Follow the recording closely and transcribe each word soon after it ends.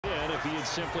if he had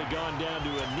simply gone down to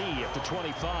a knee at the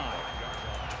 25.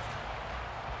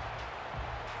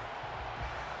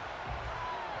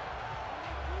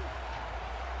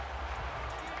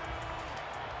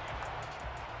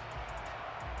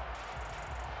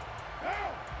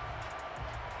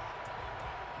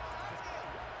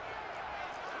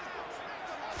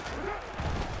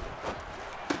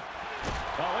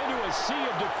 Sea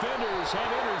of defenders and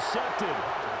intercepted.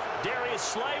 Darius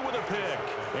Slay with a pick.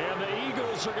 And the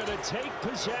Eagles are going to take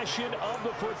possession of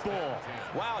the football.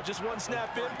 Wow, just one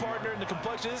snap in, partner, and the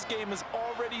complexion of this game has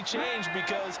already changed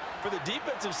because for the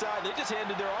defensive side, they just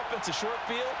handed their offense a short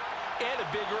field and a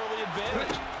big early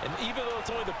advantage. And even though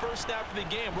it's only the first snap of the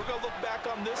game, we're going to look back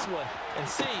on this one and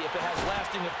see if it has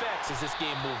lasting effects as this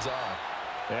game moves on.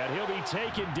 And he'll be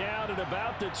taken down at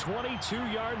about the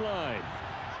 22-yard line.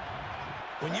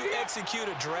 When you execute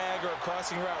a drag or a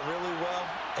crossing route really well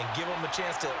and give them a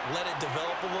chance to let it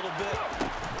develop a little bit,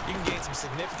 you can gain some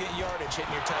significant yardage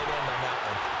hitting your tight end on that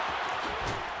one.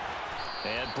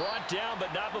 And brought down,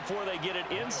 but not before they get it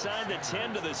inside the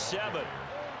 10 to the 7.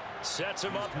 Sets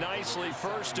him up nicely.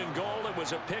 First and goal. It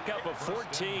was a pickup of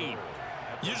 14.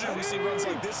 Usually we see runs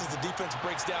like this as the defense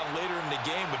breaks down later in the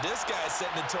game, but this guy's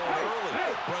setting the tone early,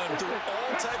 running through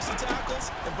all types of tackles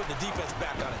and putting the defense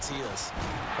back on its heels.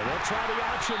 And they'll try the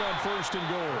option on first and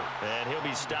goal. And he'll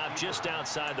be stopped just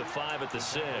outside the 5 at the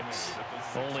 6.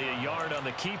 Only a yard on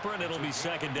the keeper, and it'll be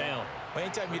second down.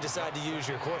 Anytime you decide to use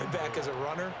your quarterback as a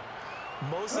runner,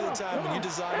 most of the time when you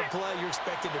design a play, you're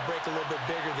expected to break a little bit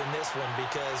bigger than this one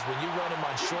because when you run him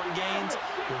on short gains,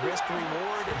 your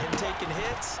risk-reward and him taking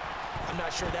hits, I'm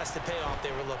not sure that's the payoff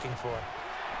they were looking for.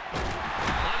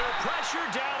 Under pressure,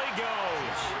 down he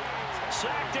goes.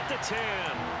 Sacked at the 10.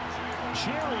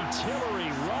 Jerry Tillery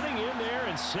running in there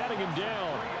and setting him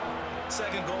down.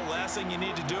 Second goal, last thing you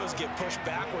need to do is get pushed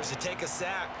backwards to take a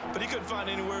sack. But he couldn't find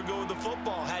anywhere to go with the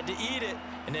football. Had to eat it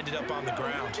and ended up on the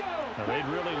ground. Now, they'd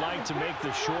really like to make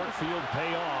the short field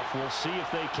pay off. We'll see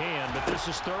if they can, but this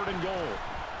is third and goal.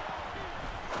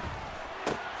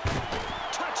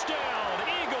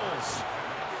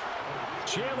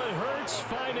 Jalen Hurts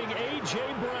finding A.J.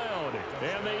 Brown.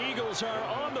 And the Eagles are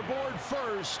on the board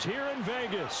first here in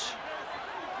Vegas.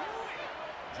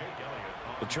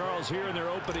 Well, Charles, here in their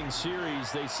opening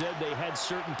series, they said they had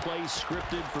certain plays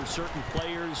scripted for certain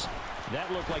players. That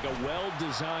looked like a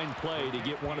well-designed play to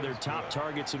get one of their top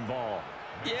targets involved.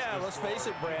 Yeah, let's face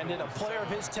it, Brandon. A player of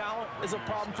his talent is a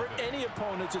problem for any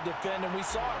opponent to defend, and we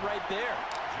saw it right there.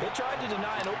 They tried to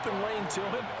deny an open lane to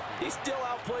him. He still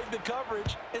outplayed the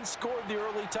coverage and scored the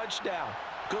early touchdown.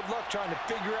 Good luck trying to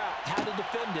figure out how to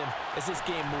defend him as this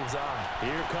game moves on.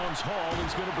 Here comes Hall.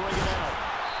 He's going to bring it out.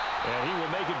 And he will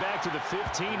make it back to the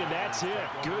 15, and that's it.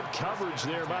 Good coverage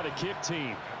there by the kick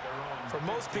team. For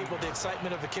most people, the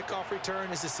excitement of a kickoff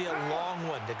return is to see a long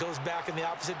one that goes back in the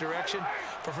opposite direction.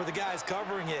 But for the guys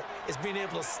covering it, it's being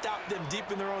able to stop them deep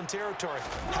in their own territory.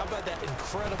 How about that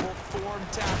incredible form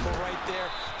tackle right there?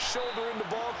 Shoulder in the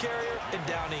ball carrier, and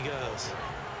down he goes.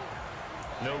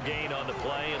 No gain on the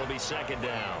play. It'll be second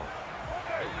down.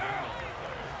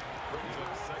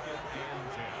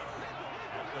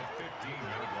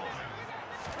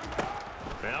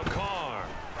 Now Carr.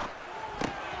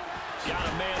 Got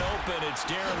a man open. It's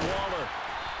Darren Waller.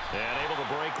 And able to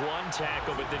break one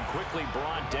tackle, but then quickly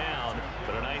brought down.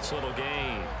 But a nice little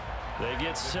gain. They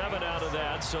get 7 out of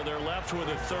that, so they're left with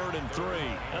a 3rd and 3.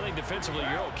 I think defensively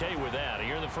you're okay with that.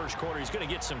 Here in the first quarter, he's going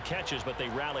to get some catches, but they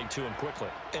rallied to him quickly.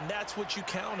 And that's what you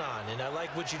count on, and I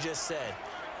like what you just said.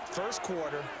 First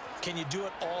quarter, can you do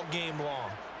it all game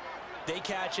long? They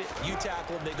catch it, you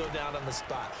tackle them, they go down on the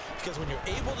spot. Because when you're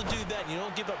able to do that, you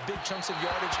don't give up big chunks of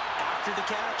yardage after the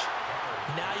catch,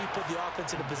 now you put the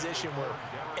offense in a position where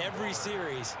every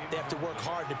series they have to work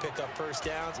hard to pick up first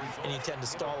downs, and you tend to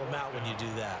stall them out when you do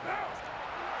that.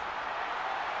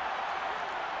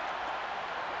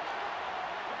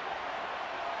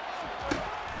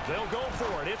 They'll go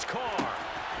for it. It's Carr.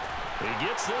 He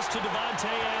gets this to Devontae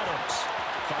Adams.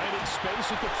 Finding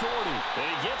space at the 40. And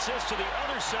he gets this to the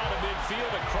other side of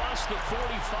midfield across the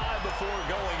 45 before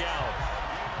going out.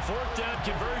 Fourth down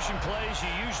conversion plays, you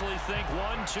usually think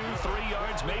 1, 2, 3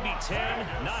 yards, maybe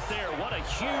 10. Not there. What a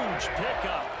huge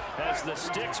pickup as the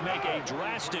Sticks make a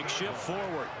drastic shift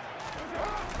forward.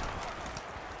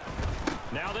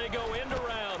 Now they go end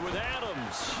around with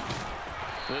Adams.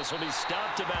 This will be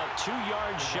stopped about 2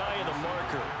 yards shy of the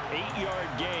marker.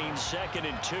 8-yard gain, 2nd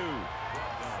and 2.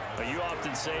 But you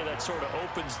often say that sort of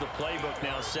opens the playbook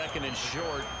now, 2nd and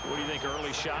short. What do you think,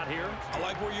 early shot here? I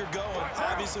like where you're going.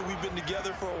 Obviously, we've been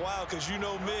together for a while because you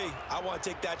know me. I want to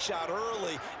take that shot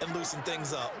early and loosen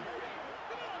things up.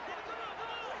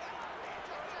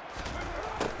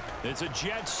 It's a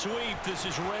jet sweep. This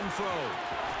is Renfro.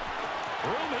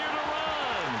 Room here to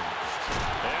run.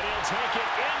 And he'll take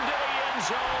it into the end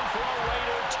zone for a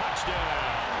Raider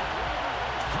touchdown.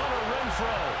 Hunter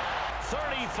Renfro,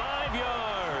 35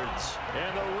 yards.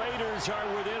 And the Raiders are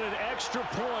within an extra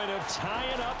point of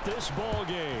tying up this ball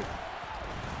game.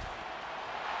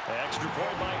 Extra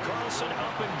point by Carlson,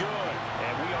 up and good.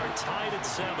 And we are tied at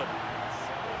 7.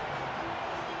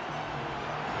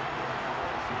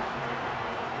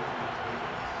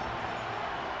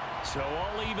 So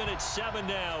all even at 7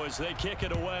 now as they kick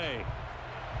it away.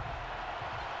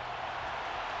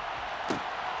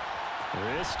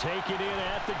 This taken in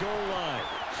at the goal line.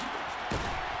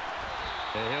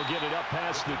 And he'll get it up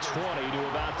past the 20 to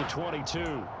about the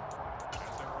 22.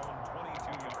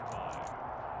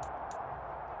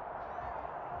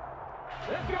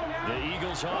 The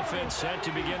Eagles offense set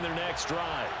to begin their next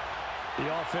drive. The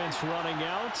offense running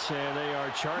out, and they are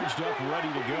charged up,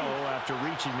 ready to go after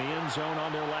reaching the end zone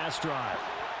on their last drive.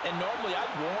 And normally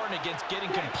I'd warn against getting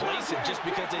complacent just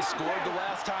because they scored the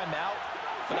last time out.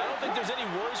 But I don't think there's any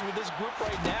worries with this group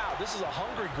right now. This is a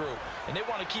hungry group, and they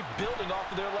want to keep building off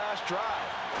of their last drive.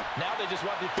 Now they just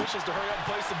want the officials to hurry up and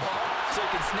place the ball so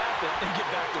they can snap it and get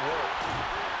back to work.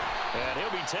 And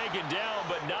he'll be taken down,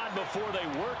 but not before they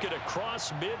work it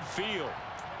across midfield.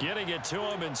 Getting it to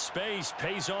him in space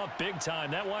pays off big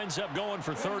time. That winds up going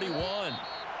for 31.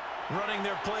 Running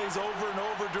their plays over and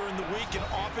over during the week can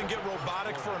often get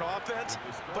robotic for an offense,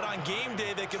 but on game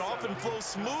day they can often flow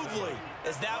smoothly,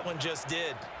 as that one just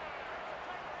did.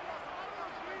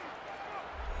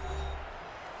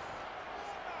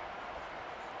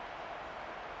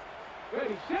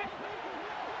 Ready, set.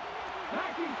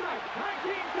 19 tight,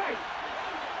 19 tight.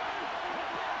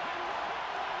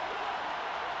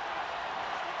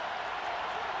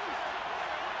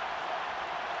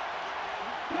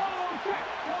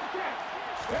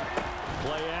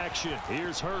 Play action.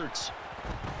 Here's Hurts.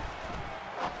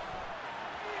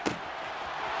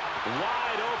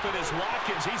 Wide open is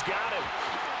Watkins. He's got him.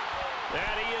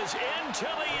 And he is into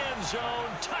the end zone.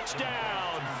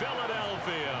 Touchdown,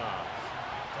 Philadelphia.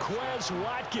 Quez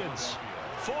Watkins,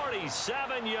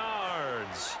 47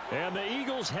 yards. And the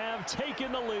Eagles have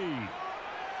taken the lead.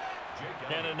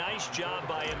 And a nice job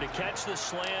by him to catch the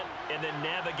slant and then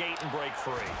navigate and break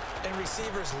free. And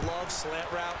receivers love slant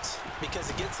routes because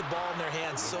it gets the ball in their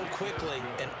hands so quickly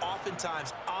and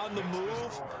oftentimes on the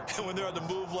move. And when they're on the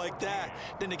move like that,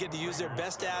 then they get to use their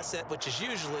best asset, which is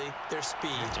usually their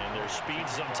speed. And their speed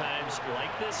sometimes,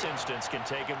 like this instance, can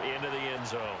take them into the end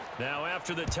zone. Now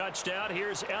after the touchdown,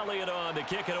 here's Elliott on to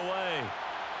kick it away.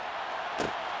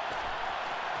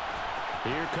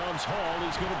 Here comes Hall.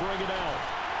 He's going to bring it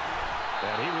out.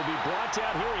 And he will be brought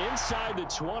down here inside the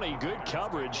 20. Good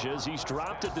coverage as he's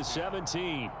dropped at the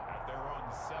 17. At their own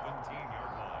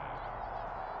 17-yard line.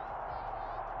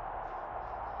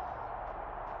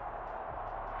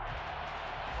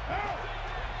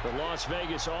 The Las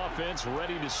Vegas offense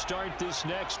ready to start this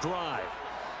next drive.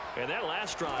 And that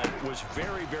last drive was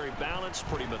very, very balanced,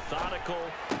 pretty methodical.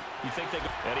 You think they go,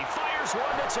 and he fires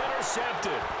one that's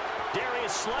intercepted.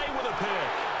 Darius Slay with a pick.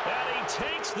 And he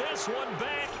takes this one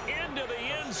back into the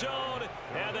end zone.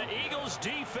 And the Eagles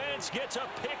defense gets a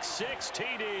pick-6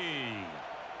 TD.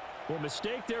 Well,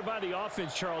 mistake there by the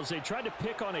offense, Charles. They tried to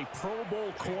pick on a Pro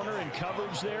Bowl corner in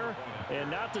coverage there, and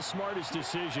not the smartest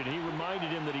decision. He reminded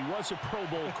him that he was a Pro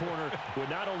Bowl corner with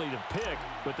not only the pick,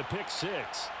 but the pick-6.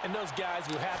 And those guys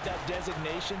who have that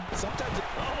designation, sometimes...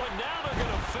 Oh, and now they're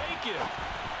going to fake him.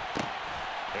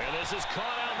 And this is caught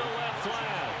out in the left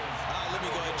flat. Let me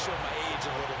go ahead and show my age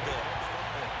a little bit.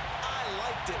 I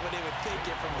liked it when they would fake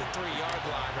it from the 3-yard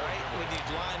line, right? When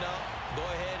you'd line up, go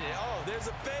ahead and, oh, there's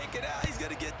a fake, and he's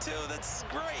going to get 2. That's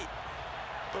great.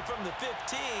 But from the 15,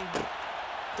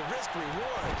 the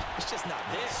risk-reward, it's just not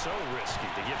there. It's so risky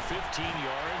to get 15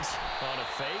 yards on a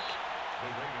fake.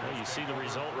 Well, you see the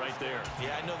result right there.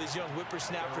 Yeah, I know these young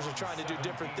whippersnappers are trying to do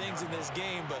different things in this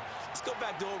game, but let's go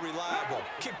back to old reliable.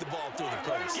 Kick the ball through the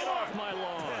post. Get off my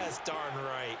lawn. That's darn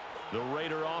right. The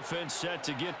Raider offense set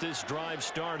to get this drive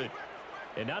started.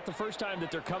 And not the first time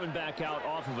that they're coming back out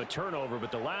off of a turnover,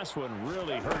 but the last one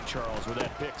really hurt Charles with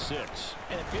that pick-6.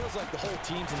 And it feels like the whole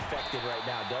team's infected right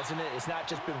now, doesn't it? It's not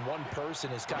just been one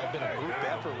person. It's kind of been a group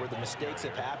effort where the mistakes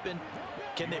have happened.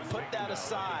 Can they put that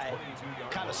aside,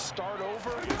 kind of start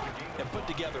over, and put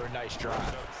together a nice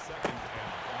drive?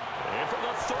 And for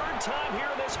the 3rd time here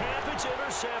in this half, it's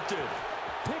intercepted.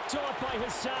 Picked off by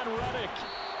Hassan Reddick.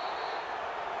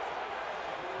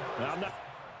 I'm not...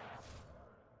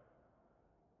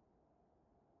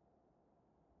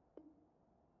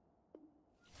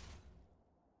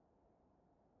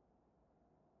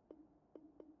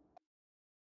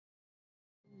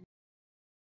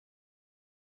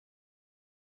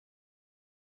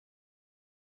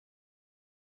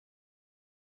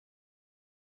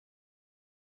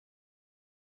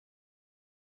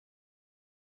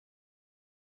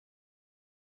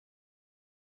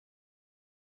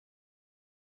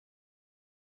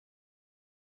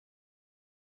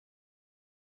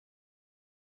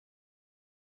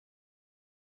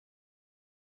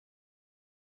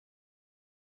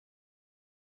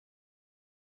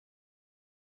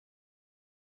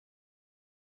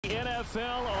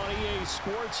 NFL on EA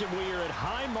Sports, and we are at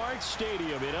Highmark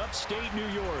Stadium in upstate New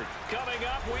York. Coming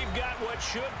up, we've got what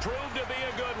should prove to be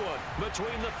a good one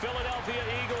between the Philadelphia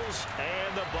Eagles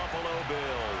and the Buffalo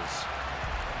Bills.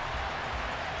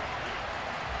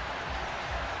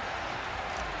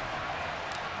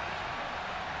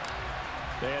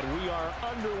 And we are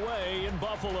underway in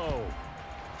Buffalo.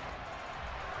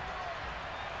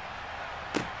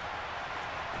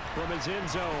 From his end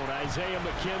zone, Isaiah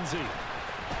McKenzie.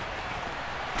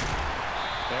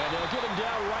 And they'll get him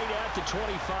down right at the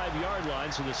 25-yard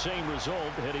line, so the same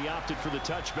result, and he opted for the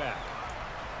touchback.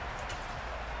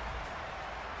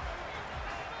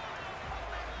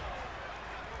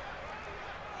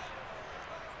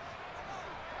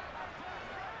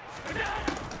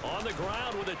 On the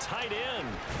ground with a tight end.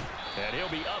 And he'll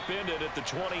be upended at the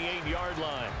 28-yard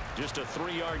line. Just a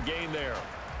 3-yard gain there.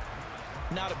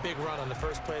 Not a big run on the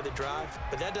first play of the drive,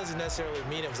 but that doesn't necessarily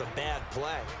mean it was a bad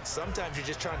play. Sometimes you're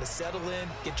just trying to settle in,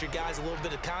 get your guys a little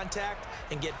bit of contact,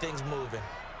 and get things moving.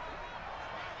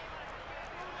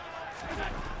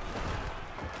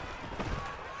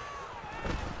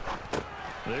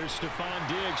 There's Stephon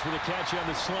Diggs for the catch on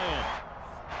the slant.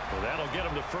 Well, that'll get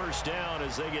him to first down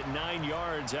as they get 9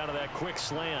 yards out of that quick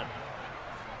slant.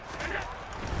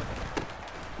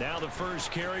 Now the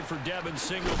first carry for Devin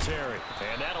Singletary.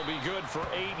 And that'll be good for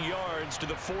 8 yards to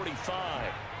the 45.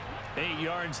 8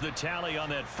 yards the tally on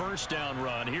that first down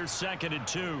run. Here's 2nd and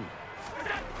 2.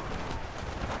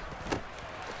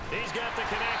 He's got the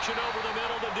connection over the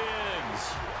middle to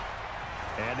Diggs.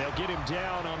 And they'll get him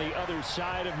down on the other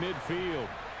side of midfield.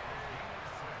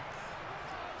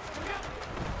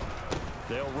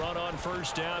 They'll run on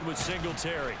first down with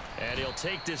Singletary. And he'll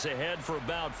take this ahead for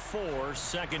about 4.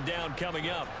 2nd down coming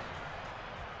up.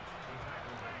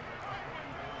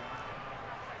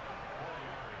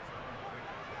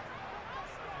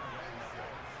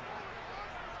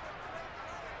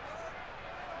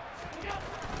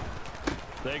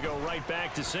 They go right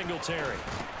back to Singletary.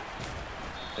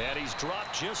 And he's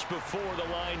dropped just before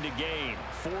the line to gain.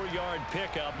 4-yard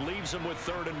pickup leaves him with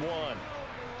 3rd and 1.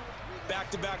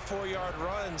 Back-to-back 4-yard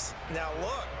runs. Now,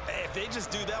 look, if they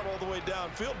just do that all the way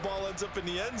downfield, ball ends up in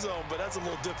the end zone, but that's a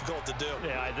little difficult to do.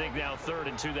 Yeah, I think now 3rd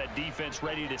and 2, that defense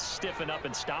ready to stiffen up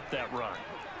and stop that run.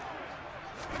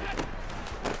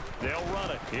 They'll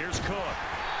run it. Here's Cook.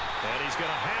 And he's going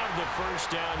to have the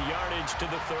first down yardage to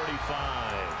the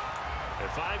 35. And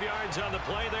 5 yards on the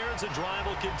play there as the drive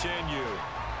will continue.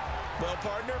 Well,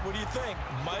 partner, what do you think?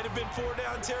 Might have been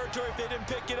 4-down territory if they didn't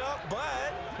pick it up,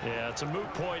 but... Yeah, it's a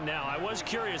moot point now. I was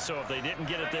curious, so if they didn't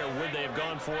get it there, would they have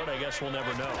gone for it? I guess we'll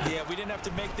never know. Yeah, we didn't have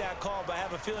to make that call, but I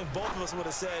have a feeling both of us would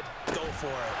have said, go for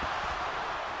it.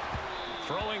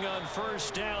 Throwing on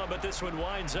first down, but this one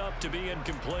winds up to be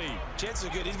incomplete. Chances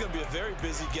are good he's going to be a very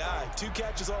busy guy. 2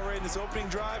 catches already in this opening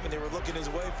drive, and they were looking his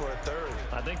way for a 3rd.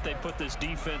 I think they put this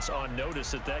defense on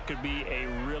notice that that could be a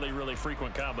really, really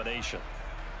frequent combination.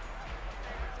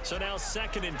 So now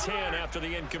 2nd and 10 after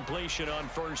the incompletion on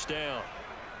first down.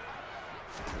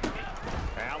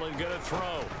 Allen going to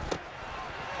throw.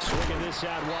 Swinging this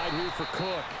out wide here for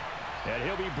Cook. And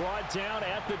he'll be brought down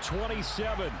at the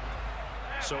 27.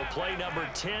 So play number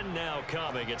 10 now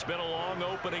coming. It's been a long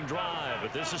opening drive,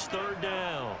 but this is 3rd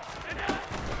down.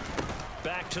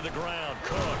 Back to the ground,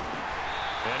 Cook.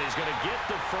 And he's going to get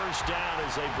the first down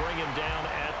as they bring him down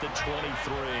at the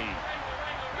 23.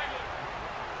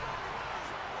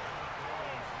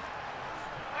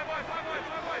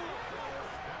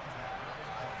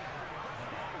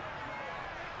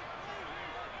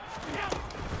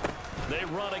 They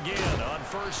run again on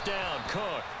first down.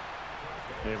 Cook.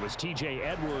 It was T.J.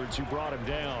 Edwards who brought him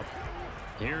down.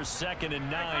 Here's 2nd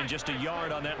and 9, just a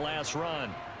yard on that last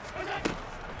run.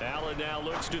 Allen now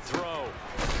looks to throw.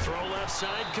 Throw left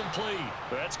side complete.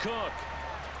 That's Cook.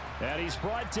 And he's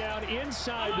brought down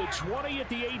inside the 20 at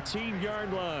the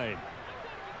 18-yard line.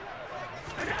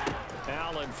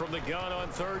 Allen from the gun on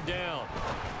 3rd down.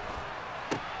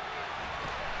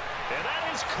 And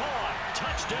that is caught.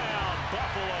 Touchdown,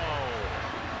 Buffalo.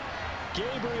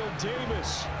 Gabriel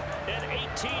Davis, an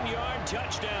 18-yard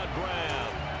touchdown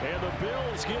grab. And the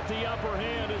Bills get the upper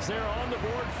hand as they're on the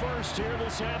board first here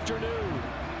this afternoon.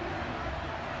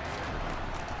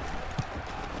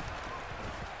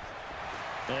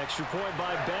 Extra point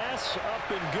by Bass,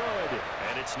 up and good.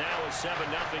 And it's now a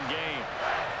 7-0 game.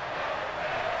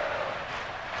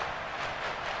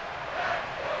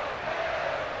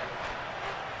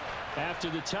 After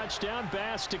the touchdown,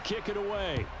 Bass to kick it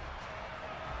away.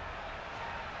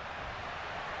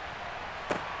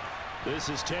 This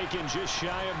is taken just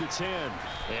shy of the 10.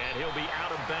 And he'll be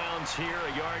out of bounds here,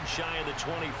 a yard shy of the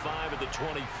 25 at the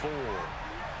 24.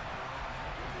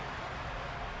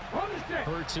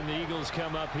 Hurts and the Eagles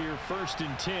come up here 1st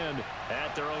and 10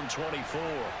 at their own 24.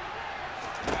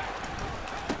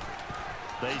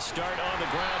 They start on the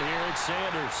ground here at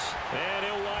Sanders. And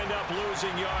he'll wind up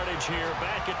losing yardage here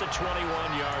back at the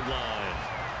 21-yard line.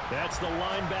 That's the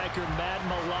linebacker, Matt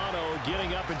Milano,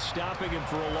 getting up and stopping him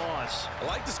for a loss. I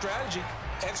like the strategy.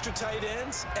 Extra tight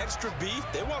ends, extra beef.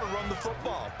 They want to run the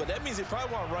football, but that means they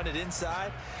probably want to run it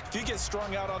inside. If you get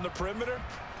strung out on the perimeter,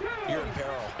 you're in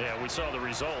peril. Yeah, we saw the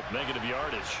result, negative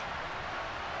yardage.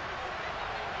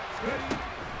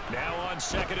 Now on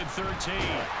 2nd and 13.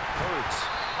 Hurts.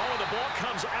 Oh, the ball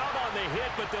comes out on the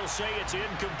hit, but they'll say it's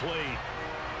incomplete.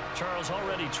 Charles,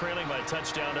 already trailing by a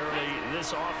touchdown early.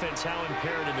 This offense, how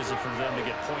imperative is it for them to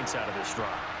get points out of this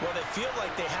drive? Well, they feel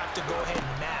like they have to go ahead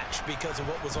and match because of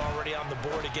what was already on the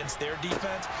board against their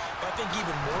defense. But I think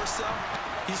even more so,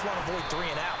 you just want to avoid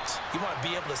 3 and outs. You want to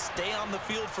be able to stay on the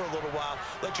field for a little while,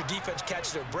 let your defense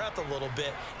catch their breath a little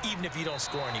bit, even if you don't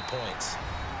score any points.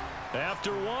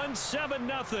 After one,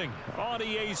 7-0 on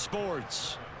EA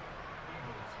Sports.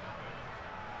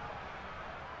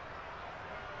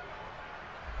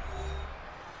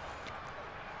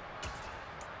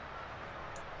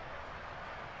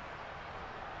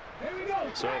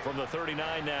 So from the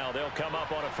 39 now, they'll come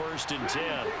up on a 1st and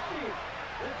 10.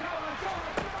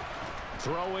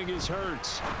 Throwing is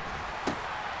Hurts.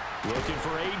 Looking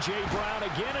for A.J. Brown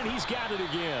again, and he's got it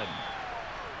again.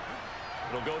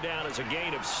 It'll go down as a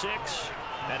gain of 6,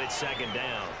 and it's 2nd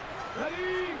down.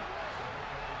 Ready?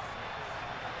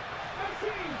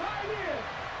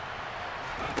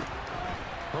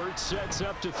 Hurts sets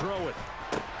up to throw it.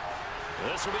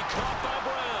 This will be caught by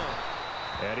Brown.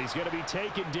 And he's going to be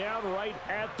taken down right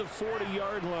at the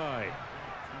 40-yard line.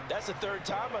 That's the 3rd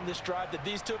time on this drive that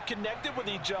these two have connected with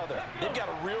each other. They've got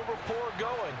a real rapport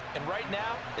going. And right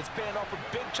now, it's paying off with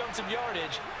big chunks of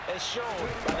yardage, as shown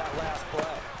by that last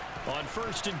play. On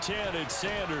 1st and 10, it's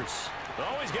Sanders.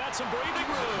 Oh, he's got some breathing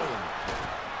room.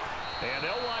 And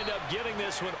they'll wind up getting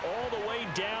this one all the way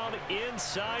down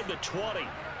inside the 20.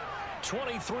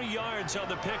 23 yards on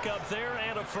the pickup there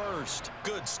and a 1st.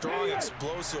 Good, strong,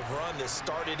 explosive run that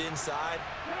started inside,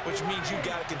 which means you've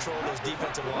got to control those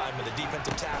defensive linemen, the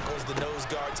defensive tackles, the nose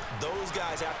guards. Those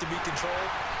guys have to be controlled.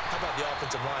 How about the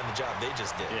offensive line, the job they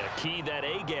just did? Yeah, key that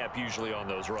A-gap usually on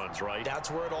those runs, right? That's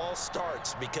where it all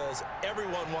starts because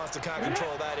everyone wants to kind of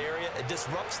control that area. It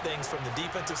disrupts things from the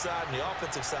defensive side and the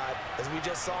offensive side. As we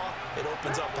just saw, it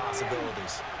opens up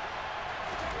possibilities.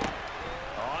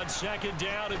 On 2nd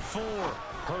down and 4,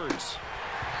 Hurts.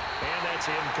 And that's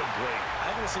incomplete.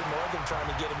 I want to see more of them trying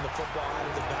to get him the football out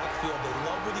of the backfield. They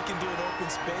love what he can do in open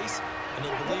space, and they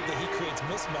believe that he creates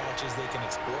mismatches they can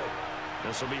exploit.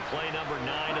 This will be play number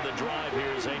 9 of the drive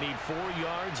here as they need 4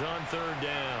 yards on 3rd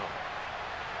down.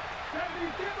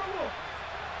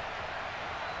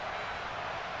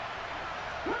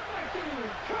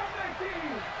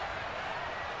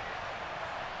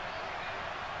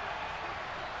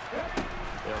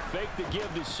 They'll fake the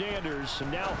give to Sanders,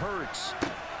 and now Hurts.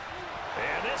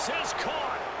 And this is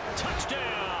caught.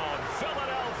 Touchdown,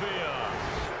 Philadelphia.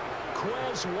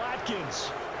 Quez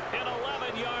Watkins, an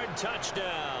 11-yard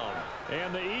touchdown.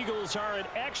 And the Eagles are an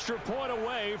extra point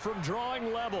away from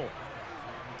drawing level.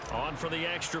 On for the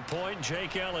extra point,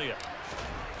 Jake Elliott.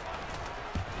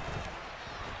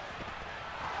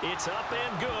 It's up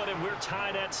and good, and we're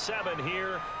tied at 7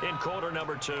 here in quarter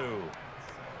number 2.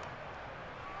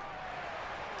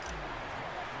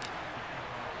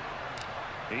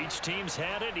 Each team's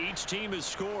had it. Each team has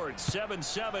scored.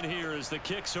 7-7 here as the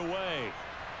kick's away.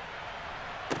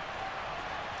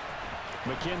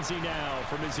 McKenzie now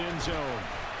from his end zone.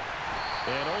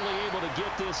 And only able to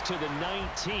get this to the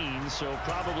 19, so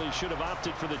probably should have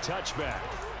opted for the touchback.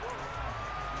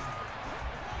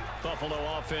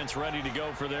 Buffalo offense ready to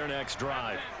go for their next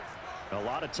drive. A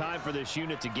lot of time for this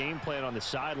unit to game plan on the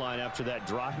sideline after that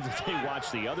drive that they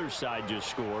watched the other side just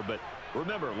score. But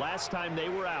remember, last time they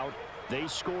were out, they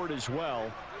scored as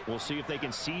well. We'll see if they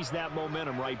can seize that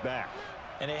momentum right back.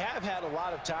 And they have had a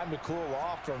lot of time to cool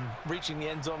off from reaching the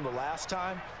end zone the last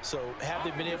time. So have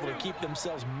they been able to keep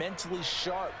themselves mentally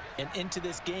sharp and into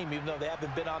this game, even though they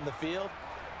haven't been on the field?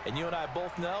 And you and I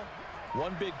both know,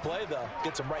 one big play, though,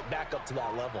 gets them right back up to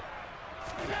that level.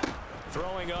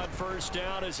 Throwing on 1st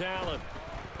down is Allen.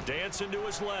 Dancing to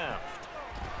his left.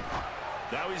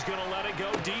 Now he's going to let it go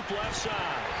deep left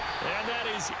side. And that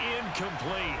is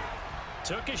incomplete.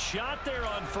 Took a shot there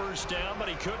on 1st down, but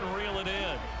he couldn't reel it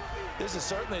in. This is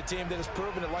certainly a team that has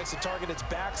proven it likes to target its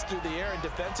backs through the air, and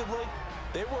defensively,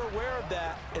 they were aware of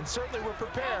that and certainly were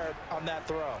prepared on that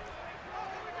throw.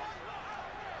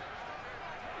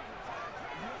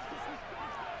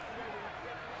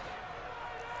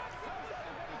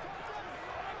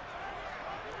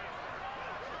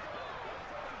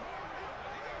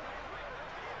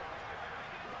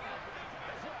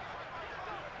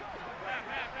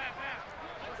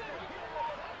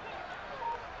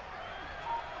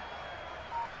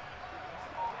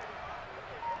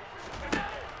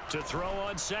 To throw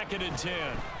on 2nd and 10.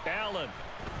 Allen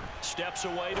steps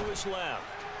away to his left.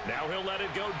 Now he'll let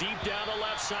it go deep down the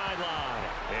left sideline.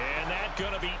 And that's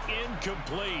going to be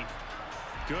incomplete.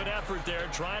 Good effort there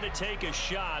trying to take a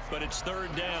shot, but it's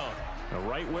 3rd down.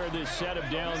 Right where this set of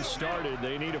downs started,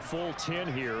 they need a full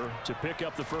 10 here to pick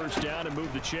up the 1st down and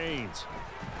move the chains.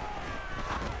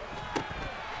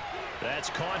 That's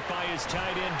caught by his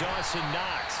tight end, Dawson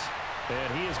Knox.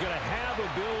 And he is going to have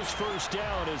a Bills 1st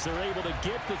down as they're able to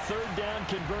get the 3rd down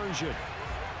conversion.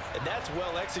 And that's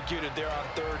well executed there on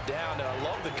 3rd down. And I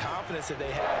love the confidence that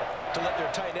they had to let their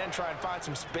tight end try and find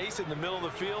some space in the middle of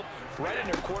the field, right in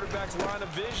their quarterback's line of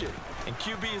vision. And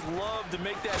QBs love to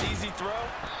make that easy throw,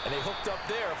 and they hooked up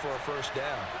there for a 1st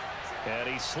down. And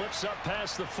he slips up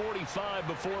past the 45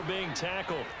 before being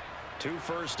tackled. 2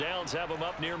 1st downs have him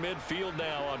up near midfield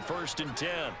now on 1st and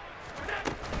 10.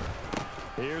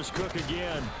 Here's Cook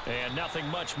again, and nothing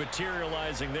much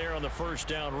materializing there on the 1st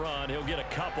down run. He'll get a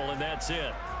couple, and that's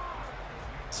it.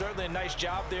 Certainly a nice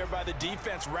job there by the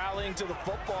defense rallying to the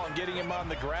football and getting him on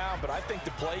the ground, but I think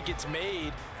the play gets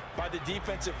made by the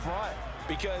defensive front,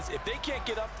 because if they can't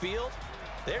get upfield,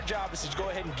 their job is to go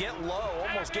ahead and get low,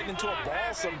 almost getting into a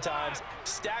ball sometimes,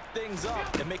 stack things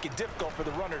up, and make it difficult for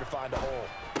the runner to find a hole.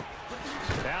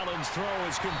 Allen's throw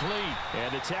is complete,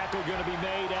 and the tackle going to be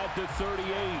made at the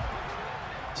 38.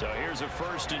 So here's a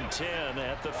 1st and 10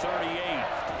 at the 38.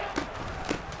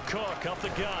 Cook up the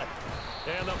gut.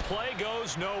 And the play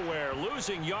goes nowhere.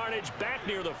 Losing yardage back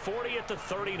near the 40 at the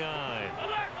 39.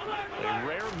 A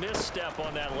rare misstep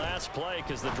on that last play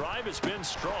because the drive has been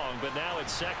strong, but now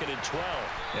it's 2nd and 12.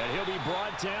 And he'll be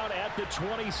brought down at the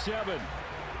 27.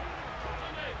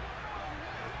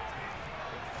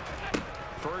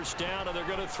 1st down, and they're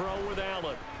going to throw with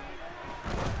Allen.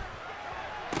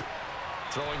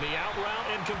 Throwing the out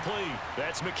route, incomplete.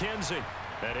 That's McKenzie.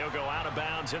 And he'll go out of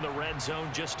bounds in the red zone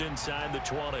just inside the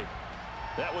 20.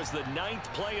 That was the 9th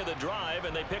play of the drive,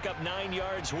 and they pick up 9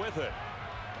 yards with it.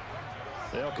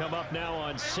 They'll come up now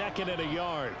on 2nd and a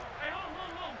yard.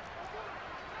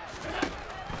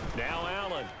 Now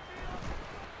Allen.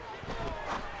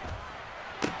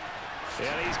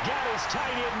 And he's got his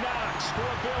tight end Knox for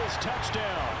a Bills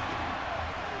touchdown.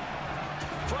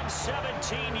 From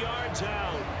 17 yards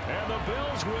out. And the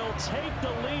Bills will take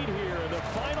the lead here in the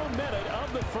final minute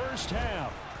of the 1st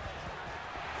half.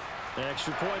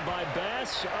 Extra point by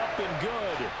Bass, up and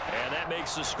good. And that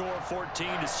makes the score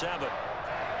 14-7.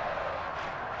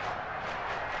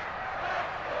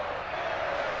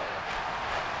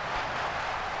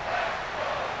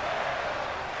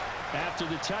 After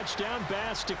the touchdown,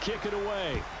 Bass to kick it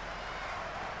away.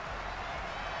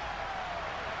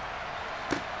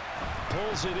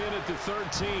 Pulls it in at the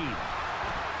 13.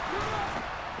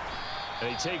 And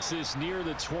he takes this near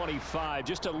the 25.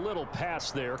 Just a little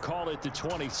pass there. Call it the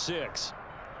 26.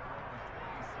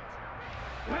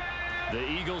 The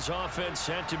Eagles offense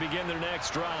set to begin their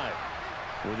next drive.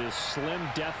 With this slim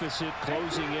deficit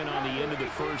closing in on the end of the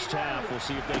 1st half, we'll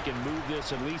see if they can move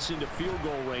this at least into field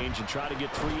goal range and try to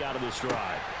get 3 out of this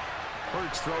drive.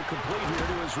 Hurts throw complete here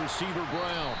to his receiver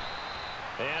Brown.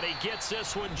 And he gets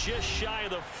this one just shy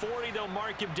of the 40. They'll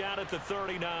mark him down at the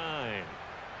 39.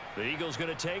 The Eagles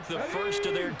going to take the first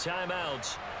of their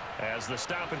timeouts as the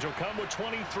stoppage will come with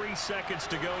 23 seconds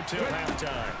to go till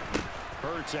halftime.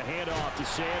 Hurts a handoff to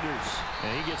Sanders,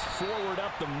 and he gets forward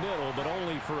up the middle, but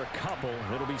only for a couple.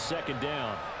 It'll be 2nd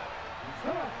down.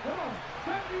 Come on.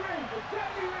 70 Rangers.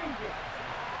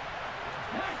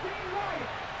 19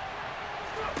 Lions.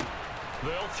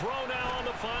 They'll throw now on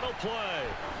the final play.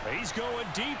 He's going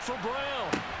deep for Brown.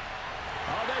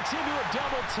 Oh, that's into a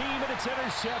double team, and it's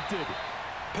intercepted.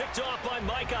 Picked off by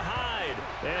Micah Hyde,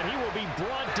 and he will be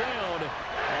brought down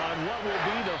on what will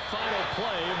be the final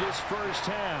play of this 1st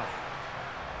half.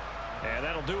 And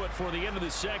that'll do it for the end of the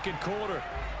 2nd quarter.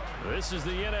 This is the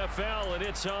NFL, and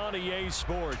it's on EA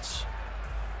Sports.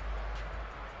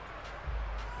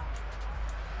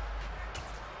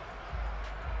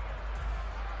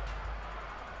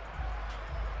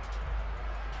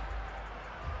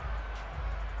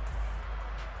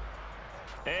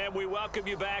 And we welcome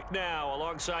you back now.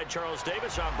 Alongside Charles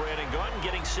Davis, I'm Brandon Gunn,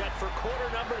 getting set for quarter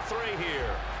number 3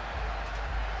 here.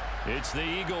 It's the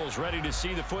Eagles ready to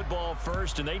see the football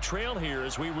first, and they trail here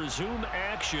as we resume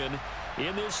action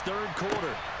in this 3rd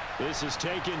quarter. This is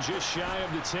taken just shy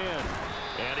of the 10.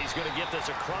 And he's going to get this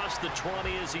across the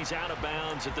 20 as he's out of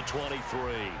bounds at the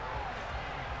 23.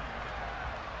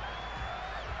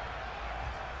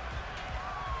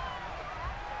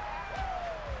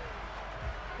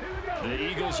 The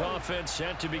Eagles offense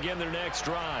set to begin their next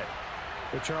drive.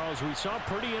 Well, Charles, we saw a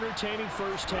pretty entertaining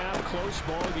first half, close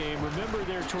ball game. Remember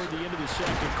there toward the end of the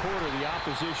second quarter, the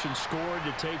opposition scored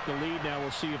to take the lead. Now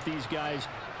we'll see if these guys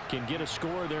can get a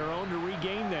score of their own to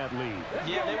regain that lead.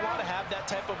 Yeah, they want to have that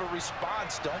type of a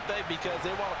response, don't they? Because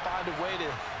they want to find a way to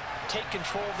take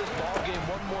control of this ball game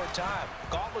one more time.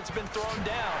 Gauntlet's been thrown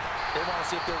down. They want to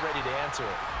see if they're ready to answer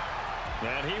it.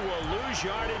 And he will lose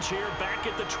yardage here back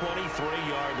at the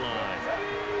 23-yard line.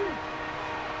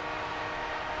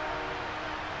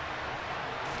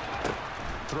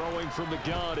 Throwing from the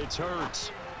gun, it's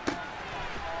Hurts.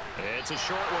 It's a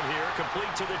short one here,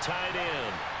 complete to the tight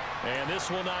end. And this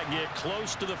will not get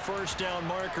close to the first down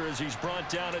marker as he's brought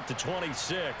down at the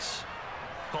 26.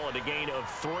 Call it a gain of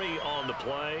 3 on the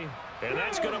play. And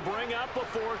that's going to bring up a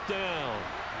 4th down.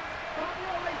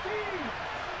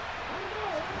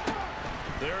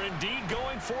 They're indeed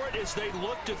going for it as they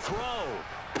look to throw.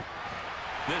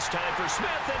 This time for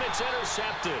Smith, and it's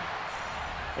intercepted.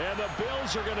 And the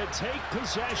Bills are going to take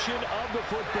possession of the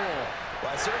football.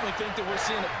 Well, I certainly think that we're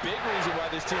seeing a big reason why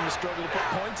this team has struggled to put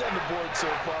points on the board so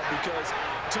far, because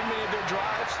too many of their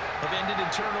drives have ended in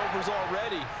turnovers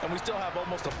already, and we still have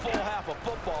almost a full half of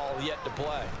football yet to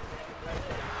play.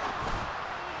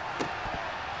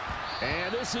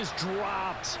 And this is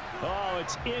dropped. Oh,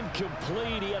 it's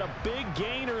incomplete. He had a big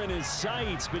gainer in his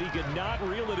sights, but he could not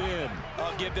reel it in.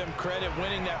 I'll give them credit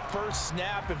winning that first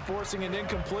snap and forcing an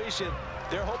incompletion.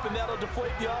 They're hoping that'll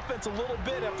deflate the offense a little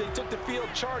bit after they took the field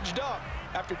charged up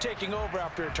after taking over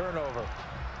after a turnover.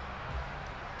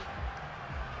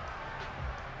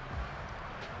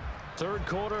 Third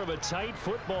quarter of a tight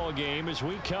football game as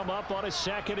we come up on a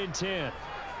 2nd and 10.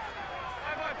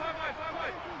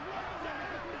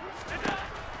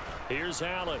 Here's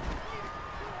Allen.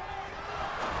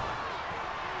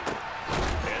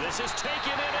 And this is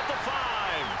taken in at the 5.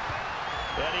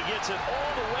 And he gets it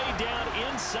all the way down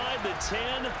inside the 10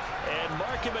 and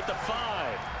mark him at the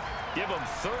 5. Give him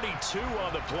 32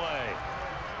 on the play.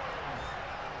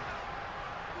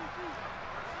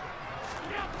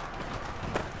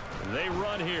 They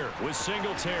run here with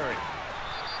Singletary.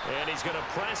 And he's going to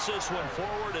press this one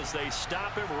forward as they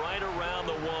stop him right around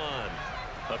the 1.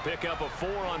 A pickup of 4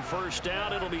 on first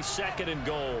down. It'll be 2nd and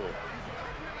goal.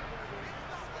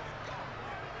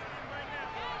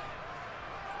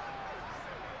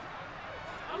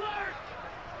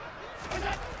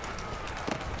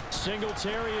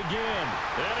 Singletary again.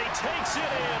 And he takes it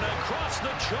in across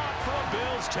the chalk for a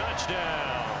Bills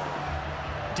touchdown.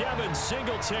 Devin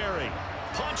Singletary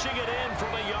punching it in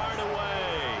from a yard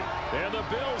away. And the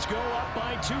Bills go up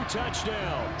by 2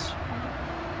 touchdowns.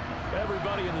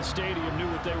 Everybody in the stadium knew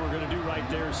what they were going to do right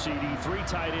there, CD. 3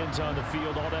 tight ends on the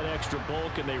field, all that extra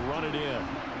bulk, and they run it in.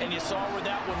 And you saw where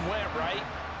that one went, right?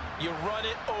 You run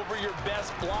it over your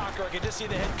best blocker. I can just see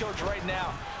the head coach right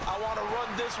now. I want to run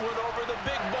this one over the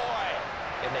big boy.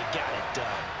 And they got it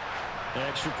done.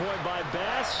 Extra point by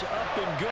Bass, up and good.